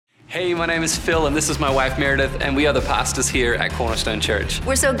Hey, my name is Phil, and this is my wife Meredith, and we are the pastors here at Cornerstone Church.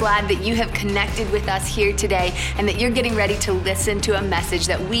 We're so glad that you have connected with us here today and that you're getting ready to listen to a message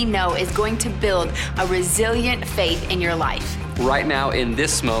that we know is going to build a resilient faith in your life. Right now, in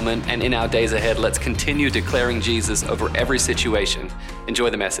this moment, and in our days ahead, let's continue declaring Jesus over every situation. Enjoy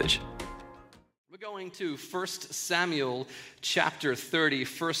the message. We're going to 1 Samuel chapter 30.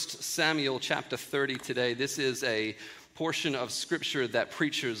 1 Samuel chapter 30 today. This is a portion of scripture that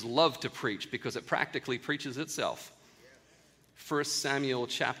preachers love to preach because it practically preaches itself. 1 Samuel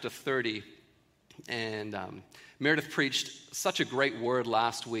chapter 30. And Meredith preached such a great word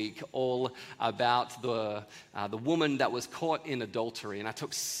last week all about the woman that was caught in adultery. And I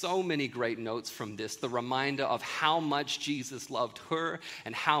took so many great notes from this, the reminder of how much Jesus loved her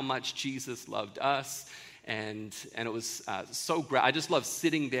and how much Jesus loved us. And it was so great. I just love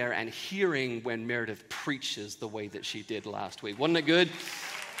sitting there and hearing when Meredith preaches the way that she did last week. Wasn't it good?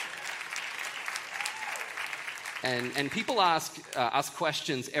 And people ask us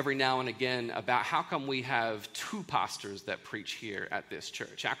questions every now and again about how come we have two pastors that preach here at this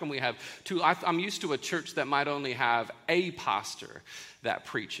church? How come we have two? I'm used to a church that might only have a pastor that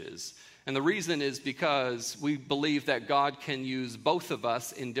preaches. And the reason is because we believe that God can use both of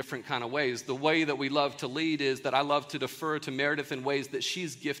us in different kind of ways. The way that we love to lead is that I love to defer to Meredith in ways that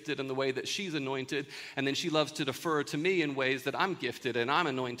she's gifted and the way that she's anointed. And then she loves to defer to me in ways that I'm gifted and I'm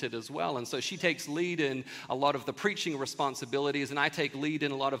anointed as well. And so she takes lead in a lot of the preaching responsibilities, and I take lead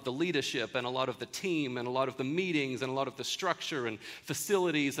in a lot of the leadership and a lot of the team and a lot of the meetings and a lot of the structure and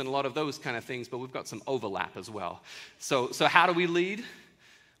facilities and a lot of those kind of things. But we've got some overlap as well. So how do we lead?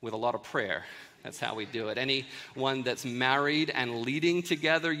 With a lot of prayer. That's how we do it. Anyone that's married and leading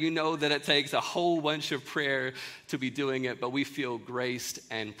together, you know that it takes a whole bunch of prayer to be doing it, but we feel graced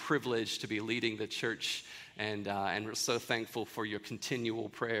and privileged to be leading the church, and we're so thankful for your continual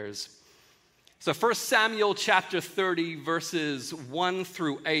prayers. So 1 Samuel chapter 30, verses 1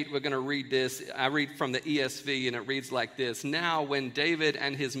 through 8, we're going to read this. I read from the ESV, and it reads like this. Now, when David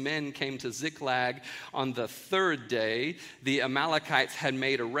and his men came to Ziklag on the third day, the Amalekites had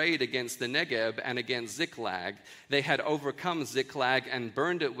made a raid against the Negeb and against Ziklag. They had overcome Ziklag and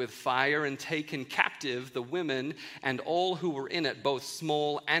burned it with fire and taken captive the women and all who were in it, both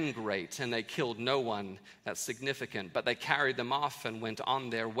small and great, and they killed no one. That's significant. But they carried them off and went on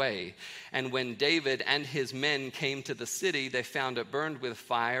their way. And when David and his men came to the city, they found it burned with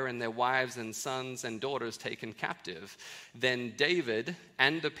fire and their wives and sons and daughters taken captive. Then David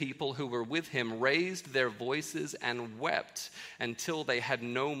and the people who were with him raised their voices and wept until they had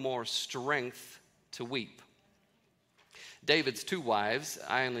no more strength to weep. David's two wives,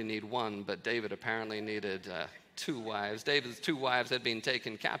 I only need one, but David apparently needed two wives. David's two wives had been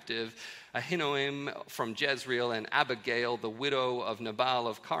taken captive, Ahinoam from Jezreel and Abigail, the widow of Nabal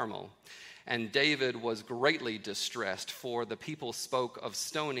of Carmel. And David was greatly distressed, for the people spoke of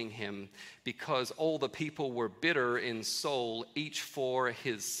stoning him, because all the people were bitter in soul, each for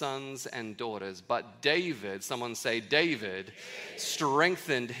his sons and daughters. But David, someone say David,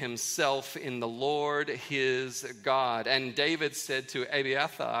 strengthened himself in the Lord his God. And David said to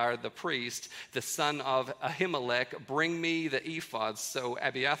Abiathar the priest, the son of Ahimelech, bring me the ephod. So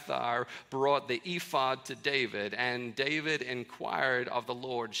Abiathar brought the ephod to David, and David inquired of the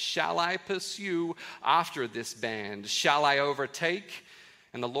Lord, shall I pursue after this band? Shall I overtake?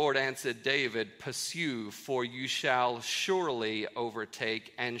 And the Lord answered David, pursue, for you shall surely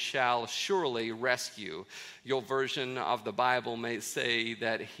overtake and shall surely rescue. Your version of the Bible may say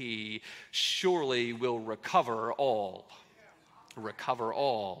that he surely will recover all. Recover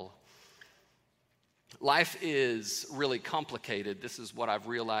all. Life is really complicated. This is what I've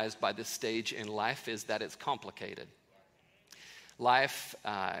realized by this stage in life, is that it's complicated. Life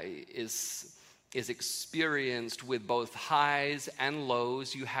is experienced with both highs and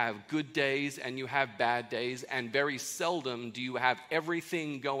lows. You have good days and you have bad days, and very seldom do you have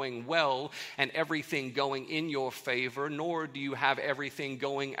everything going well and everything going in your favor, nor do you have everything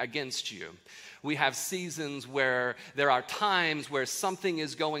going against you. We have seasons where there are times where something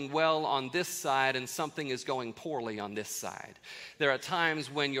is going well on this side and something is going poorly on this side. There are times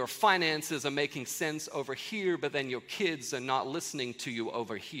when your finances are making sense over here, but then your kids are not listening to you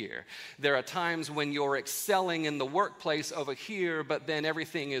over here. There are times when you're excelling in the workplace over here, but then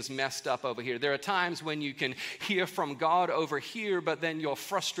everything is messed up over here. There are times when you can hear from God over here, but then you're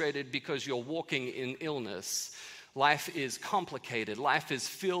frustrated because you're walking in illness. Life is complicated. Life is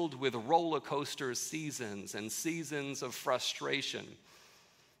filled with roller coaster seasons and seasons of frustration.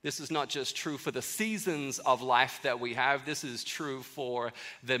 This is not just true for the seasons of life that we have. This is true for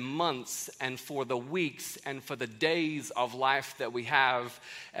the months and for the weeks and for the days of life that we have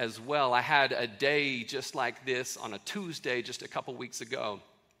as well. I had a day just like this on a Tuesday just a couple weeks ago.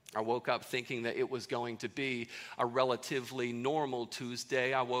 I woke up thinking that it was going to be a relatively normal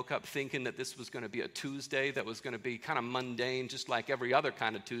Tuesday. I woke up thinking that this was going to be a Tuesday that was going to be kind of mundane, just like every other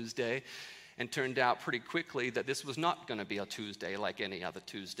kind of Tuesday. And turned out pretty quickly that this was not going to be a Tuesday like any other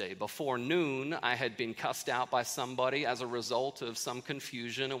Tuesday. Before noon, I had been cussed out by somebody as a result of some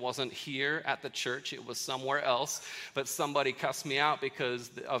confusion. It wasn't here at the church, it was somewhere else. But somebody cussed me out because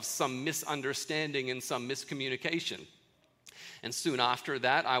of some misunderstanding and some miscommunication. And soon after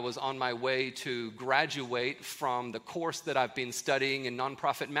that, I was on my way to graduate from the course that I've been studying in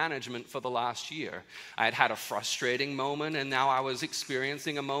nonprofit management for the last year. I had had a frustrating moment, and now I was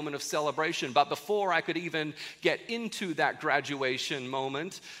experiencing a moment of celebration. But before I could even get into that graduation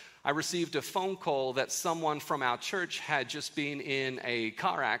moment, I received a phone call that someone from our church had just been in a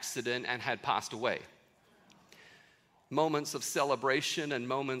car accident and had passed away. Moments of celebration and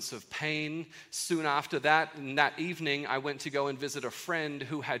moments of pain. Soon after that, in that evening, I went to go and visit a friend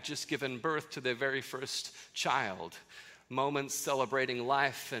who had just given birth to their very first child. Moments celebrating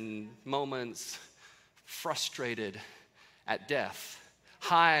life and moments frustrated at death.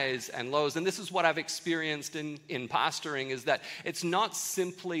 Highs and lows. And this is what I've experienced in pastoring, is that it's not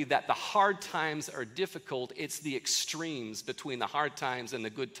simply that the hard times are difficult, it's the extremes between the hard times and the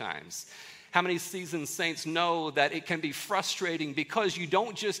good times. How many seasoned saints know that it can be frustrating because you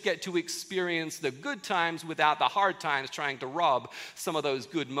don't just get to experience the good times without the hard times trying to rob some of those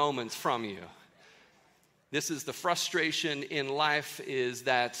good moments from you? This is the frustration in life, is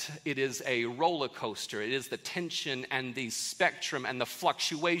that it is a roller coaster. It is the tension and the spectrum and the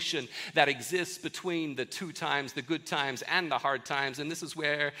fluctuation that exists between the two times, the good times and the hard times. And this is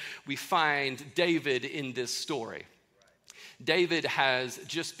where we find David in this story. David has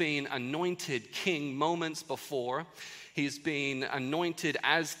just been anointed king moments before. He's been anointed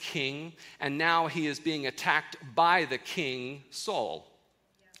as king, and now he is being attacked by the king, Saul.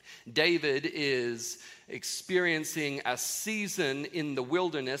 David is experiencing a season in the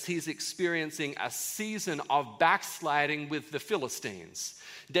wilderness. He's experiencing a season of backsliding with the Philistines.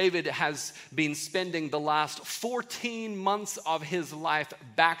 David has been spending the last 14 months of his life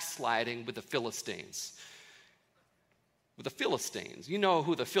backsliding with the Philistines. With the Philistines. You know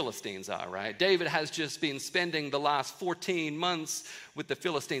who the Philistines are, right? David has just been spending the last 14 months with the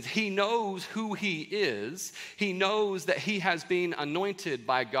Philistines. He knows who he is. He knows that he has been anointed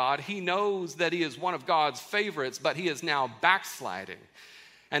by God. He knows that he is one of God's favorites, but he is now backsliding.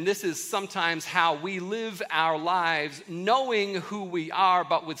 And this is sometimes how we live our lives, knowing who we are,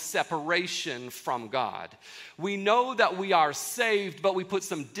 but with separation from God. We know that we are saved, but we put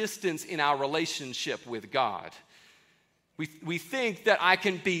some distance in our relationship with God. We think that I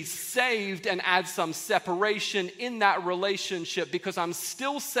can be saved and add some separation in that relationship because I'm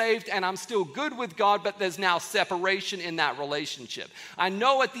still saved and I'm still good with God, but there's now separation in that relationship. I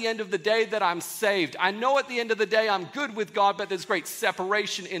know at the end of the day that I'm saved. I know at the end of the day I'm good with God, but there's great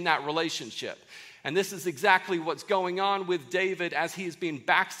separation in that relationship. And this is exactly what's going on with David as he's been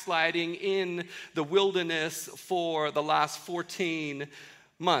backsliding in the wilderness for the last 14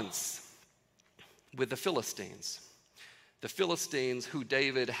 months with the Philistines. The Philistines who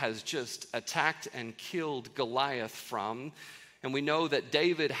David has just attacked and killed Goliath from. And we know that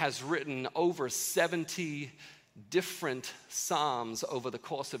David has written over 70 different psalms over the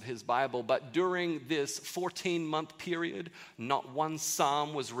course of his Bible. But during this 14-month period, not one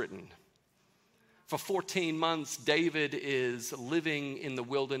psalm was written. For 14 months, David is living in the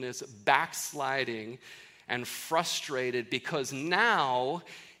wilderness, backsliding and frustrated because now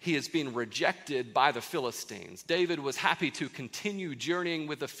he has been rejected by the Philistines. David was happy to continue journeying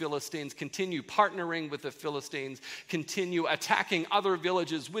with the Philistines, continue partnering with the Philistines, continue attacking other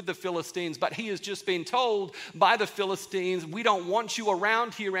villages with the Philistines, but he has just been told by the Philistines, we don't want you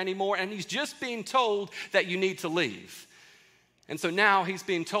around here anymore, and he's just been told that you need to leave. And so now he's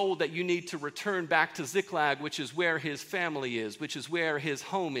being told that you need to return back to Ziklag, which is where his family is, which is where his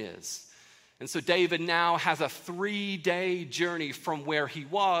home is. And so David now has a 3-day journey from where he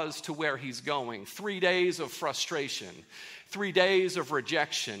was to where he's going. 3 days of frustration, 3 days of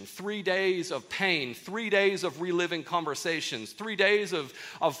rejection, 3 days of pain, 3 days of reliving conversations, 3 days of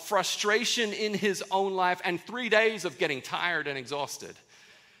frustration in his own life, and 3 days of getting tired and exhausted.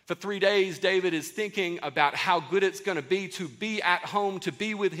 For 3 days, David is thinking about how good it's going to be at home, to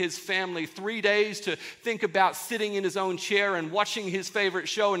be with his family. 3 days to think about sitting in his own chair and watching his favorite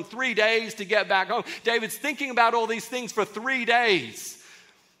show, and 3 days to get back home. David's thinking about all these things for 3 days.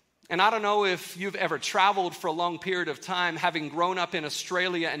 And I don't know if you've ever traveled for a long period of time, having grown up in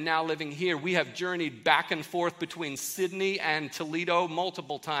Australia and now living here. We have journeyed back and forth between Sydney and Toledo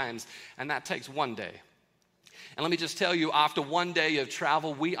multiple times, and that takes one day. And let me just tell you, after one day of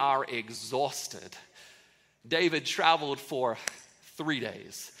travel, we are exhausted. David traveled for 3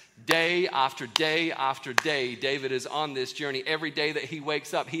 days. Day after day after day, David is on this journey. Every day that he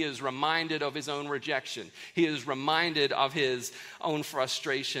wakes up, he is reminded of his own rejection. He is reminded of his own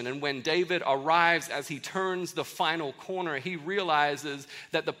frustration. And when David arrives, as he turns the final corner, he realizes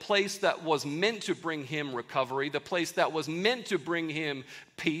that the place that was meant to bring him recovery, the place that was meant to bring him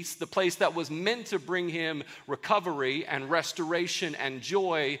peace, the place that was meant to bring him recovery and restoration and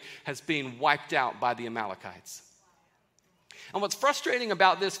joy has been wiped out by the Amalekites. And what's frustrating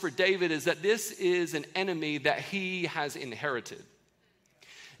about this for David is that this is an enemy that he has inherited.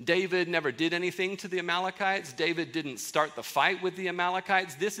 David never did anything to the Amalekites. David didn't start the fight with the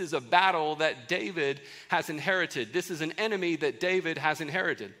Amalekites. This is a battle that David has inherited. This is an enemy that David has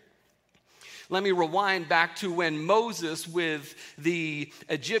inherited. Let me rewind back to when Moses with the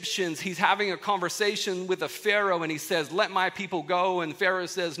Egyptians, he's having a conversation with a Pharaoh and he says, "Let my people go." And Pharaoh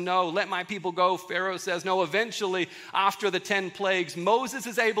says, "No." "Let my people go." Pharaoh says, "No." Eventually, after the 10 plagues, Moses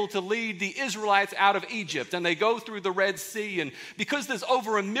is able to lead the Israelites out of Egypt and they go through the Red Sea. And because there's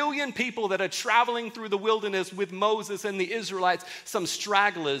over 1 million people that are traveling through the wilderness with Moses and the Israelites, some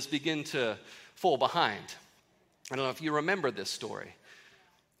stragglers begin to fall behind. I don't know if you remember this story.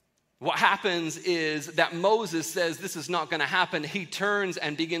 What happens is that Moses says this is not going to happen. He turns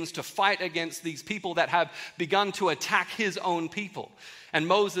and begins to fight against these people that have begun to attack his own people. And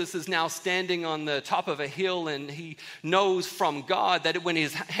Moses is now standing on the top of a hill and he knows from God that when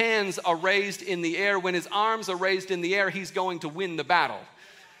his hands are raised in the air, when his arms are raised in the air, he's going to win the battle.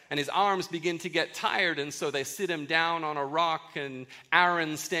 And his arms begin to get tired, and so they sit him down on a rock, and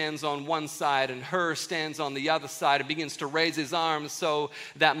Aaron stands on one side, and Hur stands on the other side, and begins to raise his arms so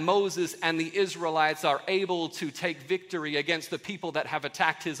that Moses and the Israelites are able to take victory against the people that have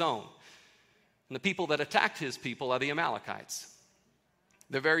attacked his own. And the people that attacked his people are the Amalekites.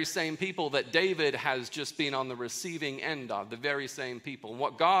 The very same people that David has just been on the receiving end of, the very same people. And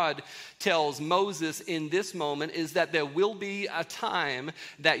what God tells Moses in this moment is that there will be a time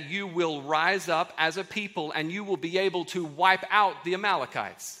that you will rise up as a people and you will be able to wipe out the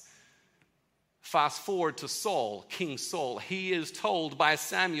Amalekites. Fast forward to Saul, King Saul. He is told by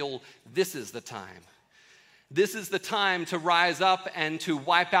Samuel, this is the time. This is the time to rise up and to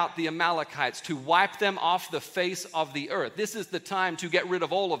wipe out the Amalekites, to wipe them off the face of the earth. This is the time to get rid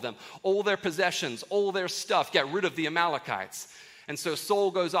of all of them, all their possessions, all their stuff, get rid of the Amalekites. And so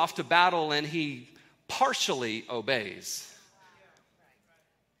Saul goes off to battle and he partially obeys.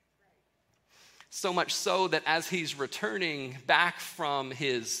 So much so that as he's returning back from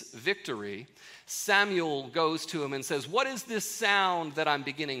his victory, Samuel goes to him and says, "What is this sound that I'm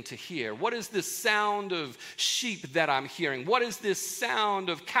beginning to hear? What is this sound of sheep that I'm hearing? What is this sound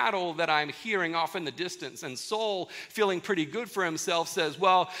of cattle that I'm hearing off in the distance?" And Saul, feeling pretty good for himself, says,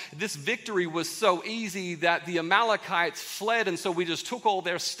 "Well, this victory was so easy that the Amalekites fled, and so we just took all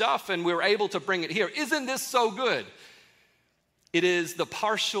their stuff and we were able to bring it here. Isn't this so good?" It is the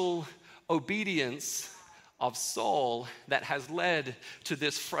partial obedience of Saul that has led to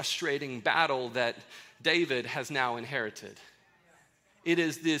this frustrating battle that David has now inherited. It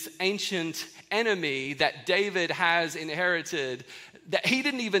is this ancient enemy that David has inherited that he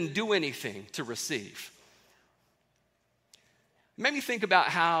didn't even do anything to receive. It made me think about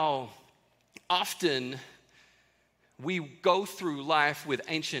how often we go through life with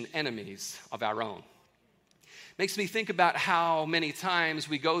ancient enemies of our own. Makes me think about how many times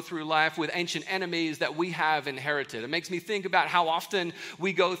we go through life with ancient enemies that we have inherited. It makes me think about how often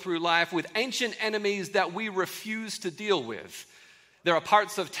we go through life with ancient enemies that we refuse to deal with. There are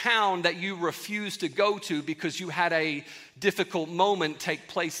parts of town that you refuse to go to because you had a difficult moment take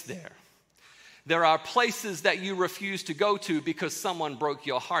place there. There are places that you refuse to go to because someone broke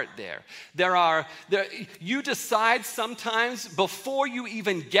your heart there. You decide sometimes before you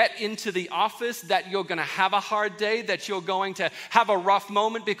even get into the office that you're going to have a hard day, that you're going to have a rough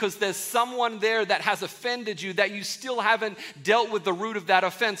moment because there's someone there that has offended you that you still haven't dealt with the root of that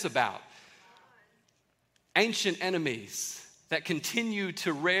offense about. Ancient enemies that continue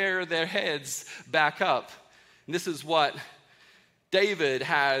to rear their heads back up. And this is what David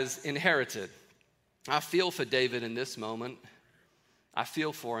has inherited. I feel for David in this moment. I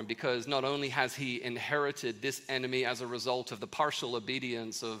feel for him because not only has he inherited this enemy as a result of the partial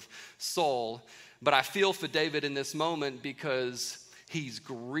obedience of Saul, but I feel for David in this moment because he's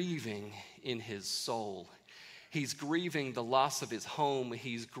grieving in his soul. He's grieving the loss of his home.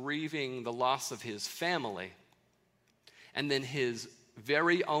 He's grieving the loss of his family. And then his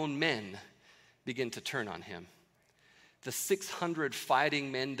very own men begin to turn on him. The 600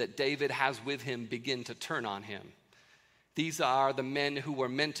 fighting men that David has with him begin to turn on him. These are the men who were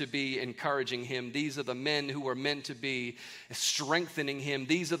meant to be encouraging him. These are the men who were meant to be strengthening him.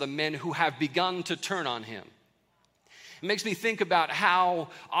 These are the men who have begun to turn on him. It makes me think about how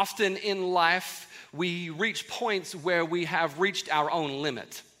often in life we reach points where we have reached our own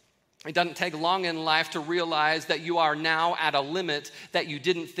limit. It doesn't take long in life to realize that you are now at a limit that you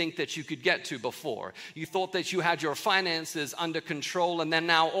didn't think that you could get to before. You thought that you had your finances under control, and then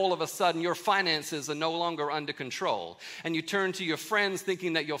now all of a sudden your finances are no longer under control. And you turn to your friends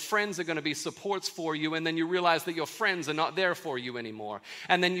thinking that your friends are going to be supports for you, and then you realize that your friends are not there for you anymore.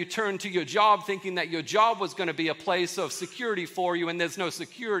 And then you turn to your job thinking that your job was going to be a place of security for you, and there's no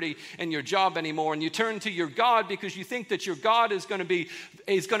security in your job anymore. And you turn to your God because you think that your God is going to be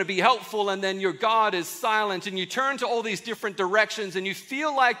helpful, and then your God is silent, and you turn to all these different directions, and you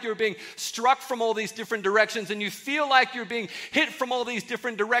feel like you're being struck from all these different directions, and you feel like you're being hit from all these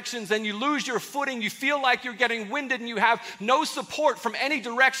different directions, and you lose your footing. You feel like you're getting winded, and you have no support from any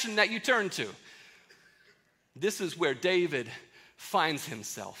direction that you turn to. This is where David finds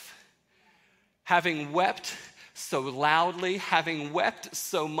himself, having wept so loudly, having wept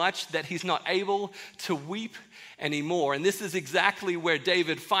so much that he's not able to weep anymore. And this is exactly where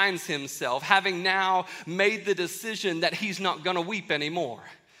David finds himself, having now made the decision that he's not going to weep anymore.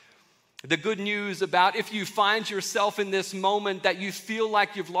 The good news about if you find yourself in this moment that you feel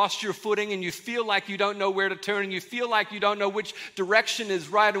like you've lost your footing, and you feel like you don't know where to turn, and you feel like you don't know which direction is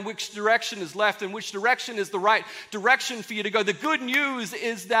right and which direction is left and which direction is the right direction for you to go, the good news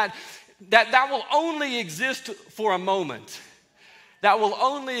is that will only exist for a moment. That will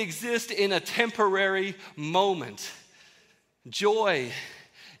only exist in a temporary moment. Joy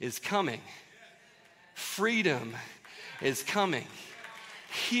is coming. Freedom is coming.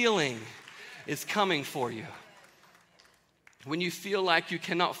 Healing is coming for you. When you feel like you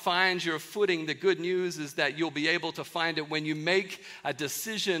cannot find your footing, the good news is that you'll be able to find it when you make a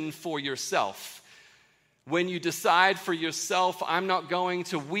decision for yourself. When you decide for yourself, I'm not going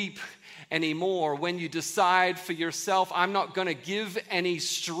to weep anymore. When you decide for yourself, I'm not going to give any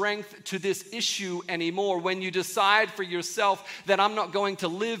strength to this issue anymore. When you decide for yourself that I'm not going to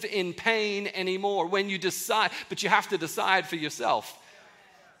live in pain anymore. When you decide, but you have to decide for yourself.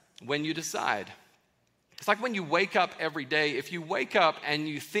 When you decide. It's like when you wake up every day. If you wake up and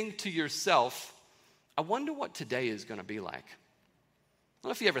you think to yourself, I wonder what today is going to be like. I don't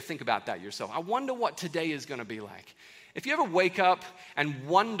know if you ever think about that yourself. I wonder what today is going to be like. If you ever wake up and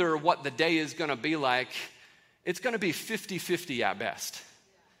wonder what the day is going to be like, it's going to be 50-50 at best.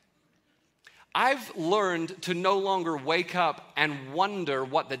 I've learned to no longer wake up and wonder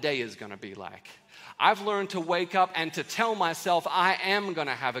what the day is going to be like. I've learned to wake up and to tell myself I am going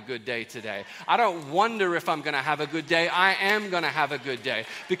to have a good day today. I don't wonder if I'm going to have a good day. I am going to have a good day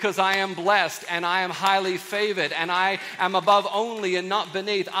because I am blessed and I am highly favored and I am above only and not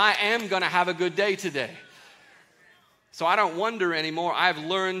beneath. I am going to have a good day today. So I don't wonder anymore. I've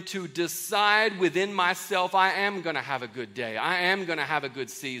learned to decide within myself, I am going to have a good day. I am going to have a good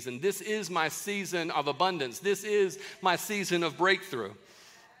season. This is my season of abundance. This is my season of breakthrough.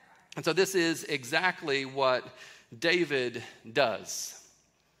 And so this is exactly what David does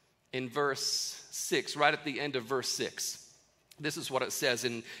in verse 6, right at the end of verse 6. This is what it says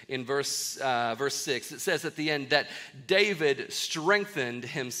in verse 6. It says at the end that David strengthened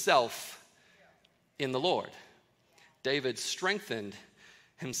himself in the Lord. David strengthened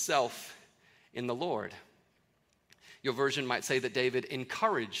himself in the Lord. Your version might say that David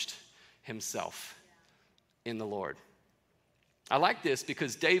encouraged himself in the Lord. I like this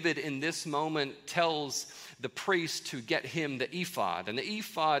because David in this moment tells the priest to get him the ephod. And the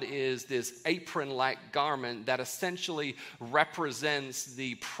ephod is this apron-like garment that essentially represents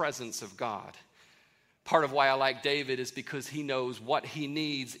the presence of God. Part of why I like David is because he knows what he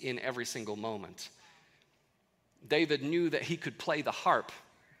needs in every single moment. David knew that he could play the harp,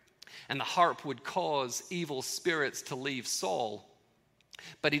 and the harp would cause evil spirits to leave Saul.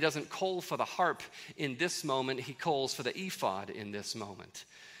 But he doesn't call for the harp in this moment, he calls for the ephod in this moment.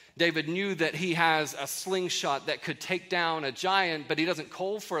 David knew that he has a slingshot that could take down a giant, but he doesn't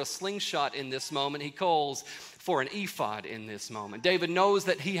call for a slingshot in this moment, he calls for an ephod in this moment. David knows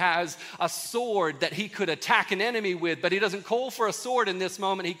that he has a sword that he could attack an enemy with, but he doesn't call for a sword in this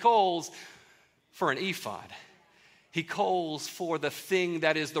moment, he calls for an ephod. He calls for the thing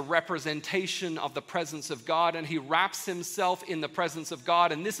that is the representation of the presence of God, and he wraps himself in the presence of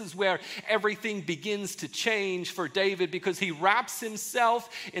God. And this is where everything begins to change for David, because he wraps himself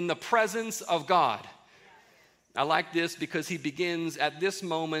in the presence of God. I like this because he begins at this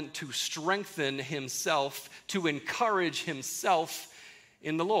moment to strengthen himself, to encourage himself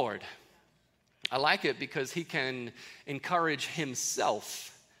in the Lord. I like it because he can encourage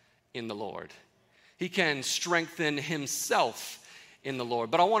himself in the Lord. He can strengthen himself in the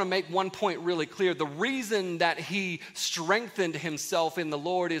Lord. But I want to make one point really clear. The reason that he strengthened himself in the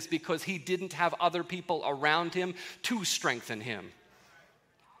Lord is because he didn't have other people around him to strengthen him.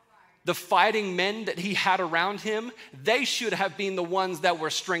 The fighting men that he had around him, they should have been the ones that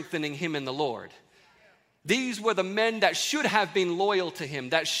were strengthening him in the Lord. These were the men that should have been loyal to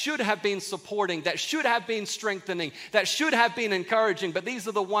him, that should have been supporting, that should have been strengthening, that should have been encouraging. But these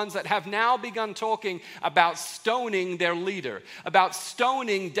are the ones that have now begun talking about stoning their leader, about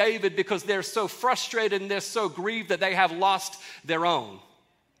stoning David, because they're so frustrated and they're so grieved that they have lost their own.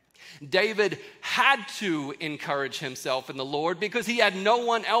 David had to encourage himself in the Lord because he had no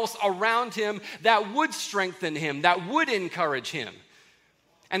one else around him that would strengthen him, that would encourage him.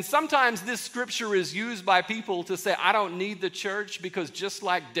 And sometimes this scripture is used by people to say, I don't need the church because just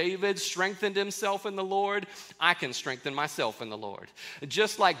like David strengthened himself in the Lord, I can strengthen myself in the Lord.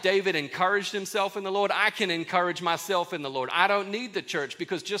 Just like David encouraged himself in the Lord, I can encourage myself in the Lord. I don't need the church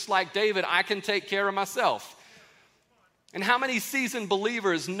because just like David, I can take care of myself. And how many seasoned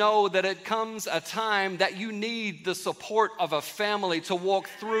believers know that it comes a time that you need the support of a family to walk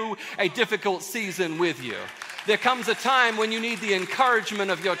through a difficult season with you? There comes a time when you need the encouragement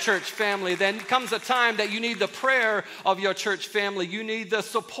of your church family. Then comes a time that you need the prayer of your church family. You need the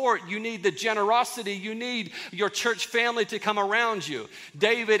support. You need the generosity. You need your church family to come around you.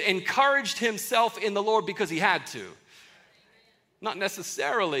 David encouraged himself in the Lord because he had to, not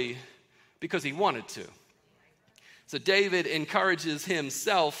necessarily because he wanted to. So David encourages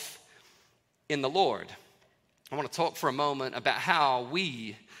himself in the Lord. I want to talk for a moment about how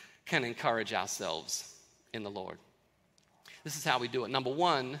we can encourage ourselves in the Lord. This is how we do it. Number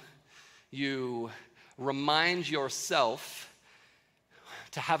one, you remind yourself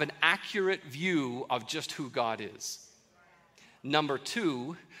to have an accurate view of just who God is. Number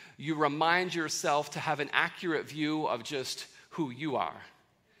two, you remind yourself to have an accurate view of just who you are.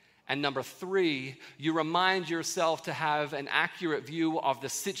 And number three, you remind yourself to have an accurate view of the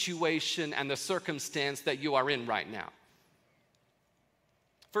situation and the circumstance that you are in right now.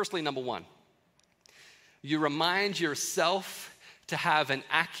 Firstly, number one, you remind yourself to have an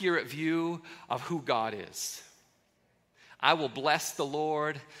accurate view of who God is. I will bless the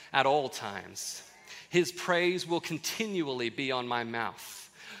Lord at all times. His praise will continually be on my mouth.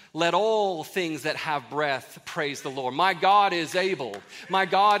 Let all things that have breath praise the Lord. My God is able. My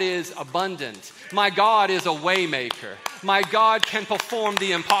God is abundant. My God is a way maker. My God can perform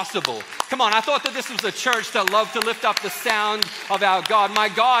the impossible. Come on, I thought that this was a church that loved to lift up the sound of our God. My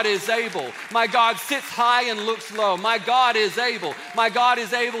God is able. My God sits high and looks low. My God is able. My God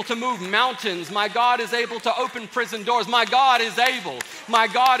is able to move mountains. My God is able to open prison doors. My God is able. My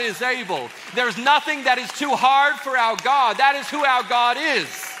God is able. There's nothing that is too hard for our God. That is who our God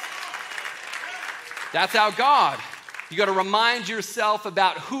is. That's our God. You got to remind yourself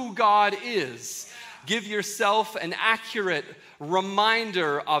about who God is. Give yourself an accurate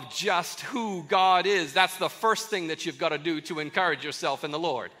reminder of just who God is. That's the first thing that you've got to do to encourage yourself in the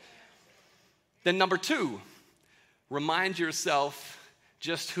Lord. Then number two, remind yourself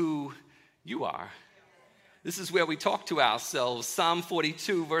just who you are. This is where we talk to ourselves. Psalm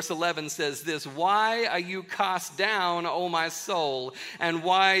 42 verse 11 says this, "Why are you cast down, O my soul, and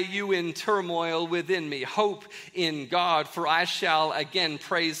why are you in turmoil within me? Hope in God, for I shall again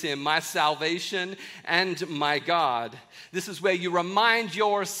praise him, my salvation and my God." This is where you remind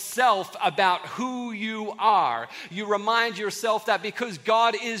yourself about who you are. You remind yourself that because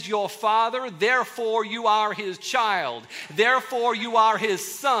God is your Father, therefore you are his child. Therefore you are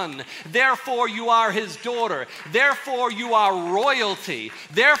his son. Therefore you are his daughter. Therefore you are royalty.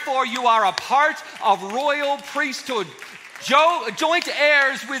 Therefore you are a part of royal priesthood, joint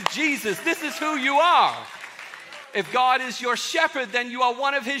heirs with Jesus. This is who you are. If God is your shepherd, then you are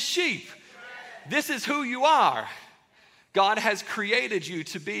one of his sheep. This is who you are. God has created you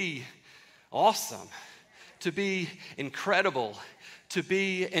to be awesome, to be incredible, to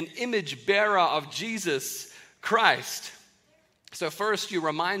be an image bearer of Jesus Christ. So first you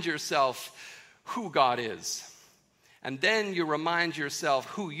remind yourself who God is. And then you remind yourself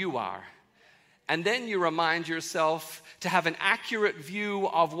who you are. And then you remind yourself to have an accurate view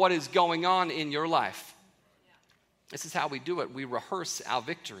of what is going on in your life. This is how we do it. We rehearse our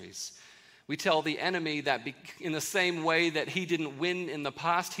victories. We tell the enemy that in the same way that he didn't win in the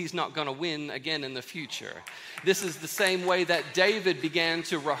past, he's not going to win again in the future. This is the same way that David began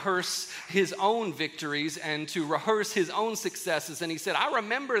to rehearse his own victories and to rehearse his own successes. And he said, I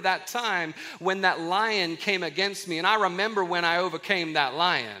remember that time when that lion came against me, and I remember when I overcame that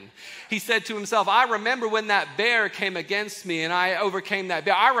lion. He said to himself, I remember when that bear came against me and I overcame that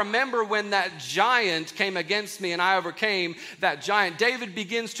bear. I remember when that giant came against me and I overcame that giant. David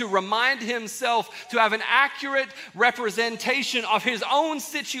begins to remind himself to have an accurate representation of his own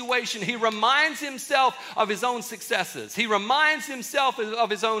situation. He reminds himself of his own successes. He reminds himself of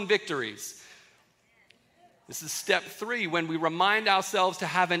his own victories. This is step 3, when we remind ourselves to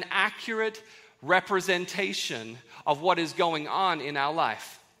have an accurate representation of what is going on in our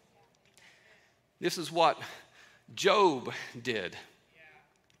life. This is what Job did.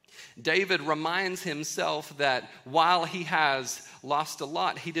 David reminds himself that while he has lost a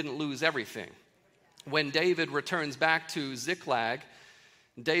lot, he didn't lose everything. When David returns back to Ziklag,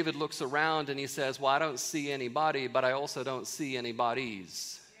 David looks around and he says, well, I don't see anybody, but I also don't see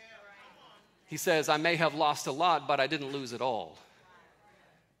anybody's. He says, I may have lost a lot, but I didn't lose it all.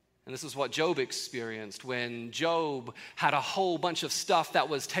 And this is what Job experienced when Job had a whole bunch of stuff that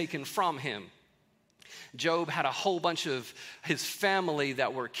was taken from him. Job had a whole bunch of his family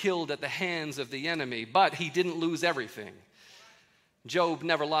that were killed at the hands of the enemy, but he didn't lose everything. Job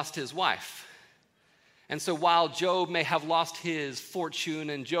never lost his wife. And so while Job may have lost his fortune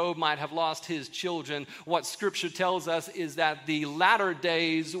and Job might have lost his children, what Scripture tells us is that the latter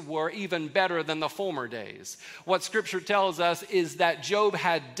days were even better than the former days. What Scripture tells us is that Job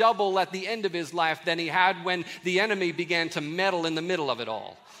had double at the end of his life than he had when the enemy began to meddle in the middle of it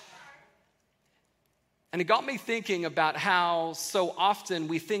all. And it got me thinking about how so often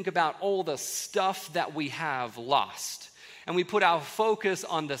we think about all the stuff that we have lost. And we put our focus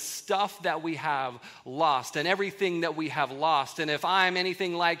on the stuff that we have lost and everything that we have lost. And if I'm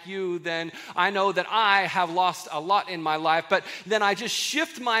anything like you, then I know that I have lost a lot in my life. But then I just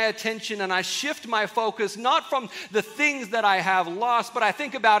shift my attention and I shift my focus, not from the things that I have lost, but I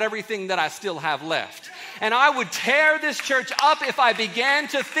think about everything that I still have left. And I would tear this church up if I began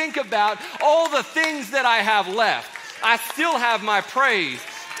to think about all the things that I have left. I still have my praise.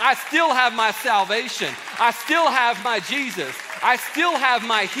 I still have my salvation. I still have my Jesus. I still have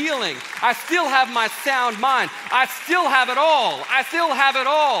my healing. I still have my sound mind. I still have it all. I still have it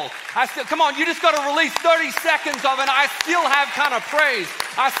all. Come on, you just got to release 30 seconds of it. I still have kind of praise.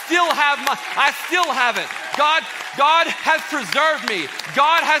 I still have it. God has preserved me.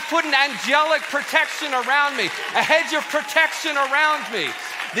 God has put an angelic protection around me, a hedge of protection around me.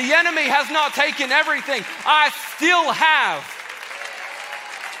 The enemy has not taken everything. I still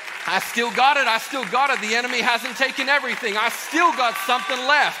got it. The enemy hasn't taken everything. I still got something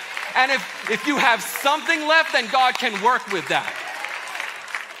left. And if you have something left, then God can work with that.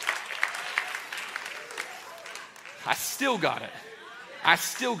 I still got it. I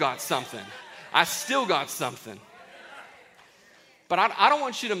still got something. I still got something. But I don't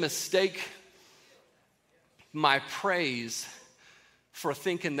want you to mistake my praise for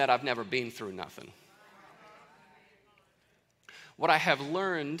thinking that I've never been through nothing. What I have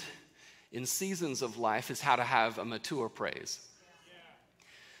learned in seasons of life is how to have a mature praise.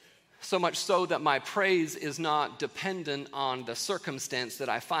 So much so that my praise is not dependent on the circumstance that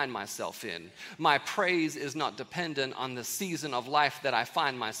I find myself in. My praise is not dependent on the season of life that I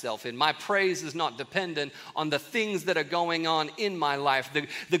find myself in. My praise is not dependent on the things that are going on in my life,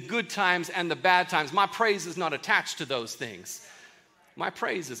 the good times and the bad times. My praise is not attached to those things. My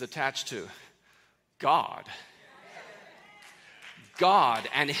praise is attached to God. God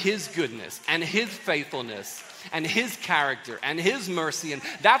and His goodness and His faithfulness and His character and His mercy. And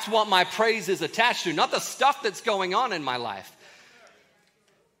that's what my praise is attached to, not the stuff that's going on in my life.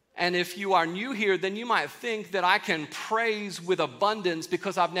 And if you are new here, then you might think that I can praise with abundance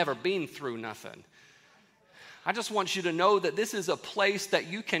because I've never been through nothing. I just want you to know that this is a place that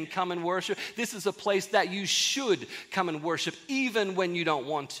you can come and worship. This is a place that you should come and worship, even when you don't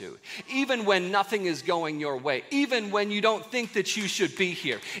want to, even when nothing is going your way, even when you don't think that you should be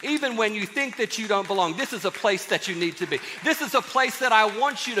here, even when you think that you don't belong. This is a place that you need to be. This is a place that I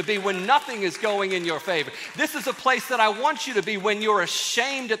want you to be when nothing is going in your favor. This is a place that I want you to be when you're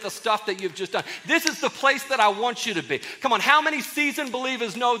ashamed at the stuff that you've just done. This is the place that I want you to be. Come on, how many seasoned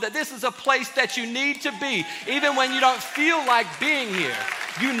believers know that this is a place that you need to be Even when you don't feel like being here,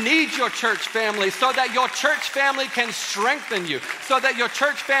 you need your church family so that your church family can strengthen you, so that your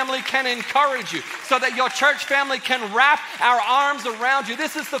church family can encourage you, so that your church family can wrap our arms around you.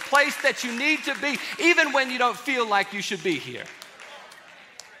 This is the place that you need to be, even when you don't feel like you should be here.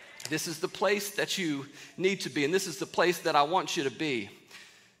 This is the place that you need to be, and this is the place that I want you to be.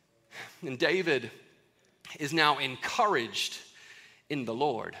 And David is now encouraged in the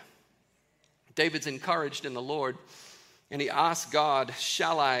Lord. David's encouraged in the Lord, and he asks God,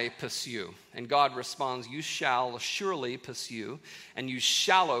 shall I pursue? And God responds, you shall surely pursue, and you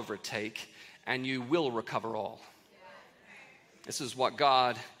shall overtake, and you will recover all. This is what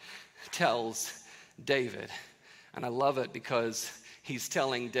God tells David. And I love it because he's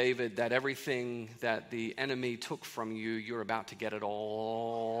telling David that everything that the enemy took from you, you're about to get it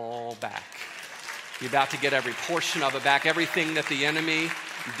all back. You're about to get every portion of it back. Everything that the enemy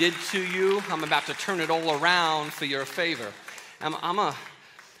did to you, I'm about to turn it all around for your favor. I'm going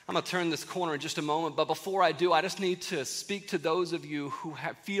to turn this corner in just a moment, but before I do, I just need to speak to those of you who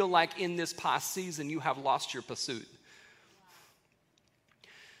feel like in this past season you have lost your pursuit.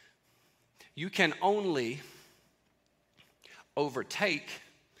 You can only overtake,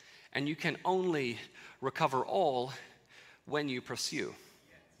 and you can only recover all when you pursue.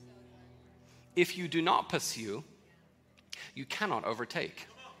 If you do not pursue, you cannot overtake.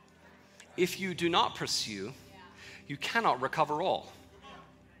 If you do not pursue, you cannot recover all.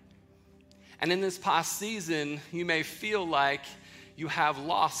 And in this past season, you may feel like you have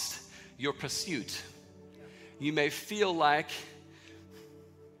lost your pursuit. You may feel like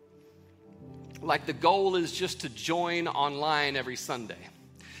the goal is just to join online every Sunday.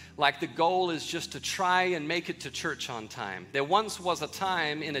 Like the goal is just to try and make it to church on time. There once was a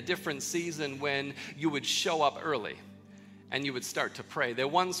time in a different season when you would show up early and you would start to pray. There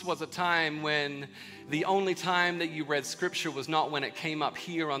once was a time when the only time that you read scripture was not when it came up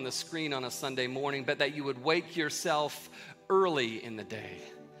here on the screen on a Sunday morning, but that you would wake yourself early in the day.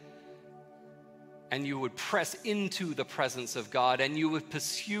 And you would press into the presence of God, and you would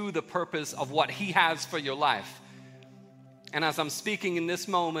pursue the purpose of what He has for your life. And as I'm speaking in this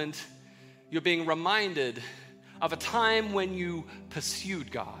moment, you're being reminded of a time when you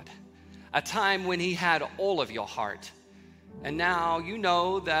pursued God, a time when He had all of your heart. And now you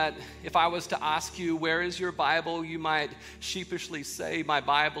know that if I was to ask you, where is your Bible? You might sheepishly say, my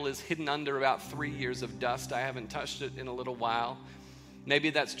Bible is hidden under about 3 years of dust. I haven't touched it in a little while. Maybe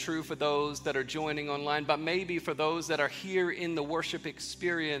that's true for those that are joining online, but maybe for those that are here in the worship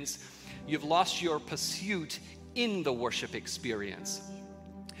experience, you've lost your pursuit in the worship experience.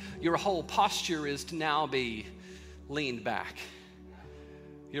 Your whole posture is to now be leaned back.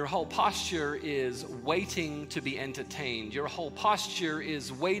 Your whole posture is waiting to be entertained. Your whole posture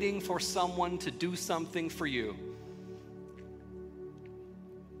is waiting for someone to do something for you.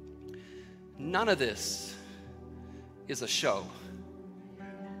 None of this is a show.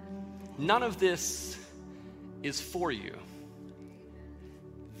 None of this is for you.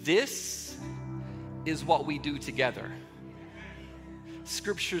 This is what we do together.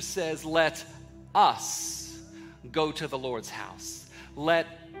 Scripture says, let us go to the Lord's house. Let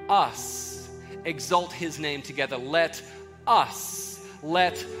us exalt His name together. Let us.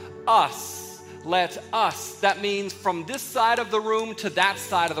 That means from this side of the room to that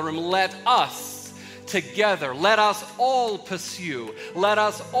side of the room. Let us together. Let us all pursue. Let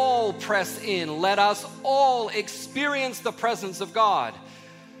us all press in. Let us all experience the presence of God.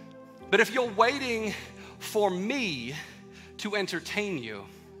 But if you're waiting for me to entertain you,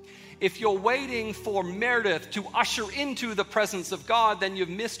 if you're waiting for Meredith to usher into the presence of God, then you've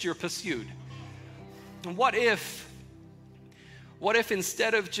missed your pursuit. And what if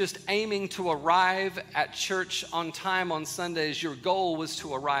instead of just aiming to arrive at church on time on Sundays, your goal was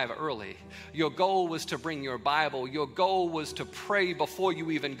to arrive early? Your goal was to bring your Bible. Your goal was to pray before you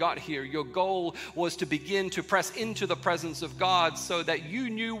even got here. Your goal was to begin to press into the presence of God so that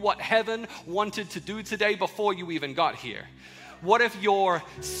you knew what heaven wanted to do today before you even got here. What if your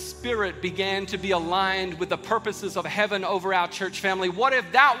spirit began to be aligned with the purposes of heaven over our church family? What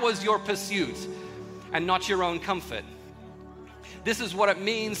if that was your pursuit and not your own comfort? This is what it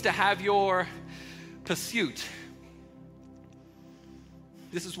means to have your pursuit.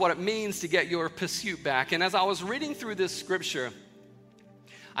 This is what it means to get your pursuit back. And as I was reading through this scripture,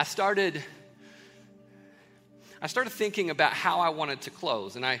 I started thinking about how I wanted to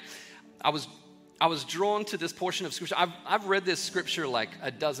close. And I was drawn to this portion of scripture. I've read this scripture like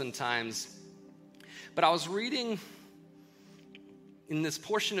a dozen times, but I was reading in this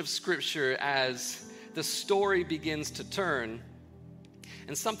portion of scripture as the story begins to turn,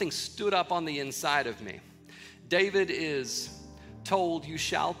 and something stood up on the inside of me. David is told, you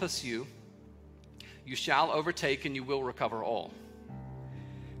shall pursue, you shall overtake, and you will recover all.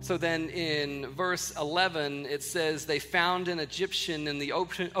 So then in verse 11, it says, they found an Egyptian in the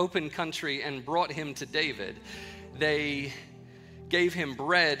open country and brought him to David. They gave him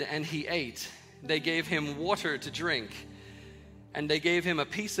bread and he ate. They gave him water to drink. And they gave him a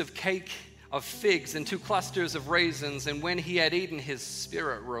piece of cake of figs and 2 clusters of raisins. And when he had eaten, his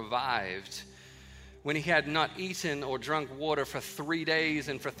spirit revived. When he had not eaten or drunk water for 3 days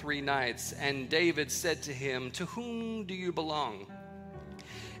and for 3 nights. And David said to him, to whom do you belong?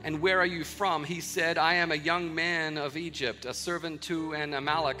 And where are you from? He said, I am a young man of Egypt, a servant to an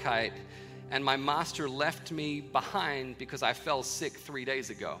Amalekite, and my master left me behind because I fell sick 3 days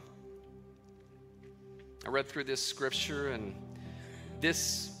ago. I read through this scripture, and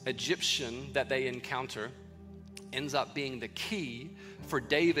this Egyptian that they encounter ends up being the key for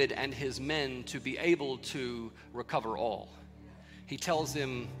David and his men to be able to recover all. He tells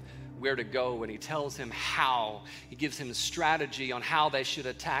him where to go, and he tells him how. He gives him strategy on how they should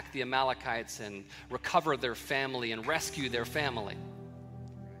attack the Amalekites and recover their family and rescue their family.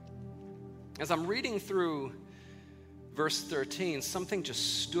 As I'm reading through verse 13, something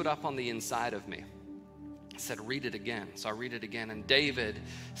just stood up on the inside of me. I said, read it again. So I read it again. And David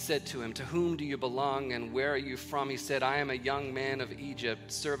said to him, to whom do you belong and where are you from? He said, I am a young man of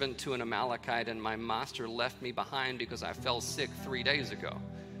Egypt, servant to an Amalekite, and my master left me behind because I fell sick 3 days ago.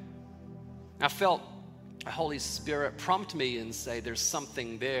 I felt the Holy Spirit prompt me and say, there's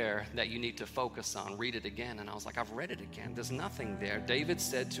something there that you need to focus on. Read it again. And I was like, I've read it again. There's nothing there. David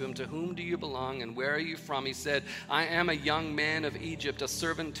said to him, to whom do you belong and where are you from? He said, I am a young man of Egypt, a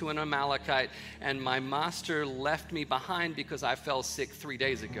servant to an Amalekite, and my master left me behind because I fell sick 3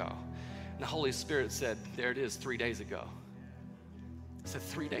 days ago. And the Holy Spirit said, there it is, 3 days ago. I said,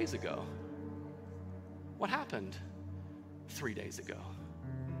 3 days ago? What happened 3 days ago?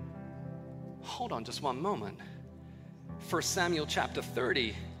 Hold on just one moment. 1 Samuel chapter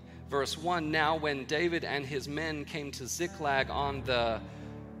 30, verse 1. Now when David and his men came to Ziklag on the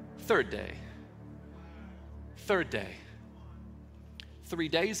third day. 3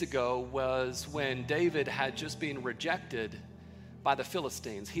 days ago was when David had just been rejected by the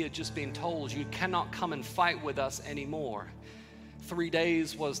Philistines. He had just been told, you cannot come and fight with us anymore. 3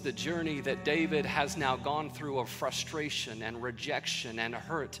 days was the journey that David has now gone through of frustration and rejection and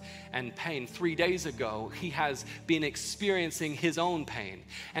hurt and pain. 3 days ago, he has been experiencing his own pain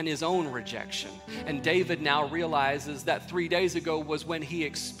and his own rejection. And David now realizes that 3 days ago was when he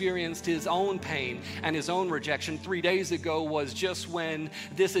experienced his own pain and his own rejection. 3 days ago was just when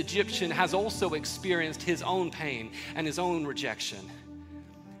this Egyptian has also experienced his own pain and his own rejection.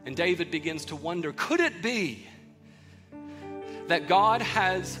 And David begins to wonder, could it be that God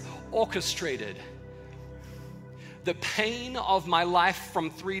has orchestrated the pain of my life from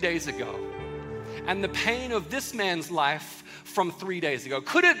 3 days ago and the pain of this man's life from 3 days ago?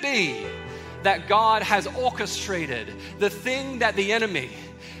 Could it be that God has orchestrated the thing that the enemy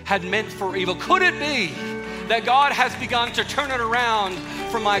had meant for evil? Could it be that God has begun to turn it around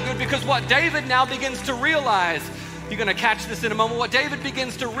for my good? Because what David now begins to realize, you're going to catch this in a moment, what David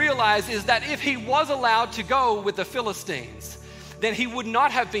begins to realize is that if he was allowed to go with the Philistines, then he would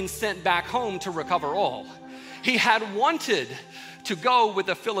not have been sent back home to recover all. He had wanted to go with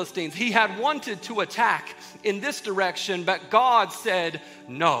the Philistines. He had wanted to attack in this direction, but God said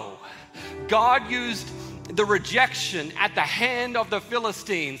no. God used the rejection at the hand of the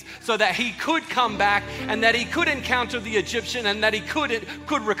Philistines so that he could come back and that he could encounter the Egyptian and that he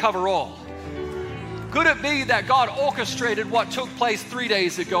could recover all. Could it be that God orchestrated what took place 3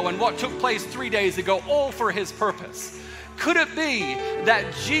 days ago and what took place 3 days ago all for his purpose? Could it be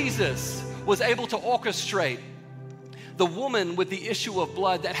that Jesus was able to orchestrate the woman with the issue of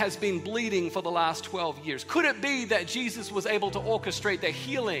blood that has been bleeding for the last 12 years? Could it be that Jesus was able to orchestrate the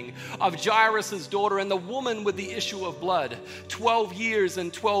healing of Jairus' daughter and the woman with the issue of blood? 12 years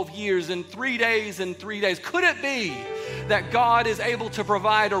and 12 years and 3 days and 3 days. Could it be that God is able to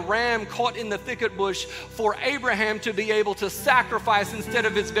provide a ram caught in the thicket bush for Abraham to be able to sacrifice instead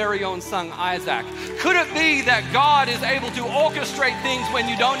of his very own son Isaac? Could it be that God is able to orchestrate things when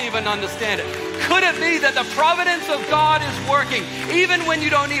you don't even understand it? Could it be that the providence of God is working even when you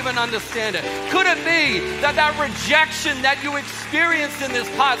don't even understand it? Could it be that that rejection that you experienced in this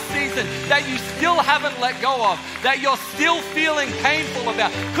past season that you still haven't let go of, that you're still feeling painful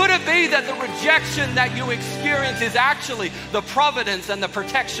about? Could it be that the rejection that you experience is actually the providence and the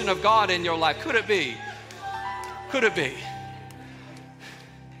protection of God in your life? Could it be? Could it be?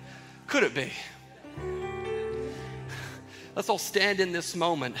 Could it be? Let's all stand in this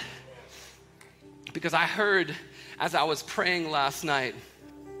moment. Because I heard as I was praying last night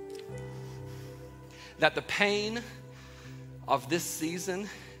that the pain of this season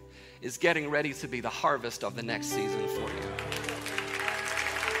is getting ready to be the harvest of the next season for you.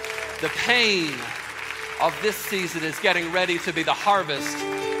 The pain of this season is getting ready to be the harvest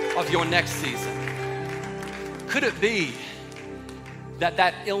of your next season. Could it be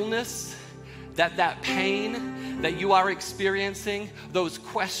that illness, that pain that you are experiencing, those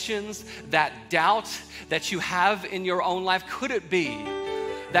questions, that doubt that you have in your own life, could it be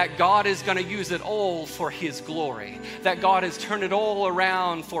that God is going to use it all for His glory? That God has turned it all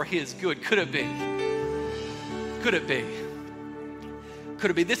around for His good? Could it be? Could it be?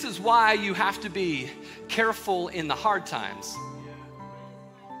 Could it be? This is why you have to be careful in the hard times.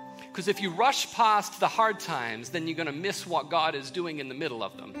 Because if you rush past the hard times, then you're going to miss what God is doing in the middle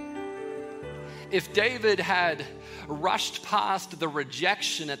of them. If David had rushed past the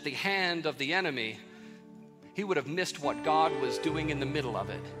rejection at the hand of the enemy, he would have missed what God was doing in the middle of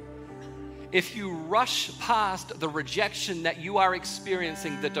it. If you rush past the rejection that you are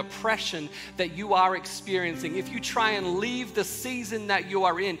experiencing, the depression that you are experiencing, if you try and leave the season that you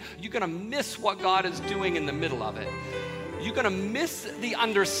are in, you're going to miss what God is doing in the middle of it. You're going to miss the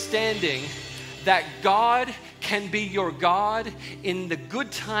understanding that God can be your God in the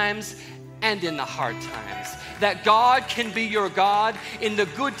good times and in the hard times. That God can be your God in the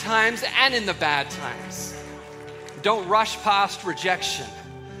good times and in the bad times. Don't rush past rejection.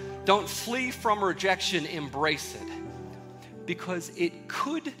 Don't flee from rejection, embrace it. Because it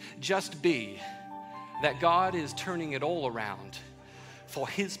could just be that God is turning it all around for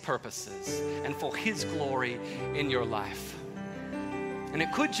His purposes and for His glory in your life. And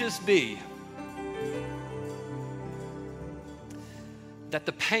it could just be that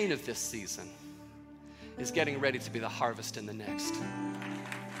the pain of this season is getting ready to be the harvest in the next.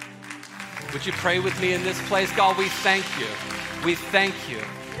 Would you pray with me in this place? God, we thank you. We thank you.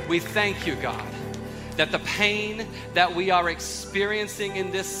 We thank you, God, that the pain that we are experiencing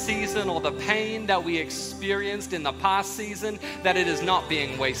in this season, or the pain that we experienced in the past season, that it is not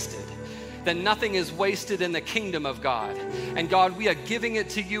being wasted. That nothing is wasted in the kingdom of God. And God, we are giving it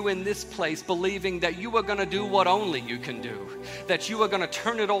to you in this place, believing that you are going to do what only you can do. That you are going to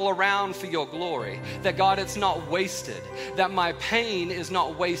turn it all around for your glory. That God, it's not wasted. That my pain is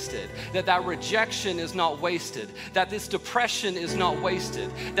not wasted. That rejection is not wasted. That this depression is not wasted.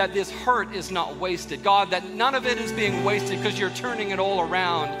 That this hurt is not wasted. God, that none of it is being wasted because you're turning it all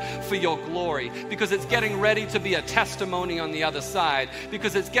around for your glory. Because it's getting ready to be a testimony on the other side.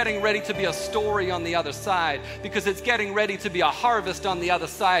 Because it's getting ready to be a story on the other side, because it's getting ready to be a harvest on the other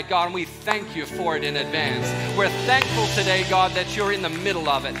side, God, and we thank you for it in advance. We're thankful today, God, that you're in the middle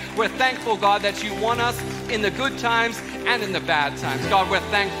of it. We're thankful, God, that you want us in the good times and in the bad times. God, we're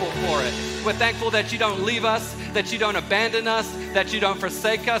thankful for it. We're thankful that you don't leave us, that you don't abandon us, that you don't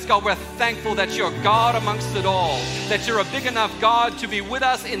forsake us. God, we're thankful that you're God amongst it all, that you're a big enough God to be with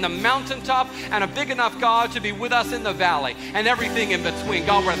us in the mountaintop and a big enough God to be with us in the valley and everything in between.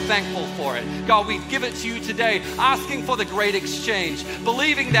 God, we're thankful for it. God, we give it to you today, asking for the great exchange,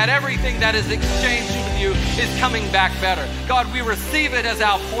 believing that everything that is exchanged with you is coming back better. God, we receive it as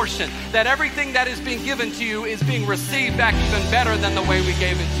our portion, that everything that is being given to you is being received back even better than the way we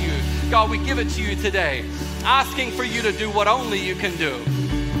gave it to you. God, we give it to you today, asking for you to do what only you can do.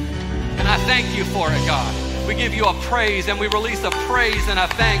 And I thank you for it, God. We give you a praise, and we release a praise and a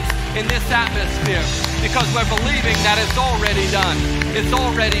thanks in this atmosphere, because we're believing that it's already done. It's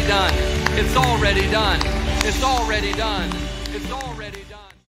already done. It's already done. It's already done. It's already done.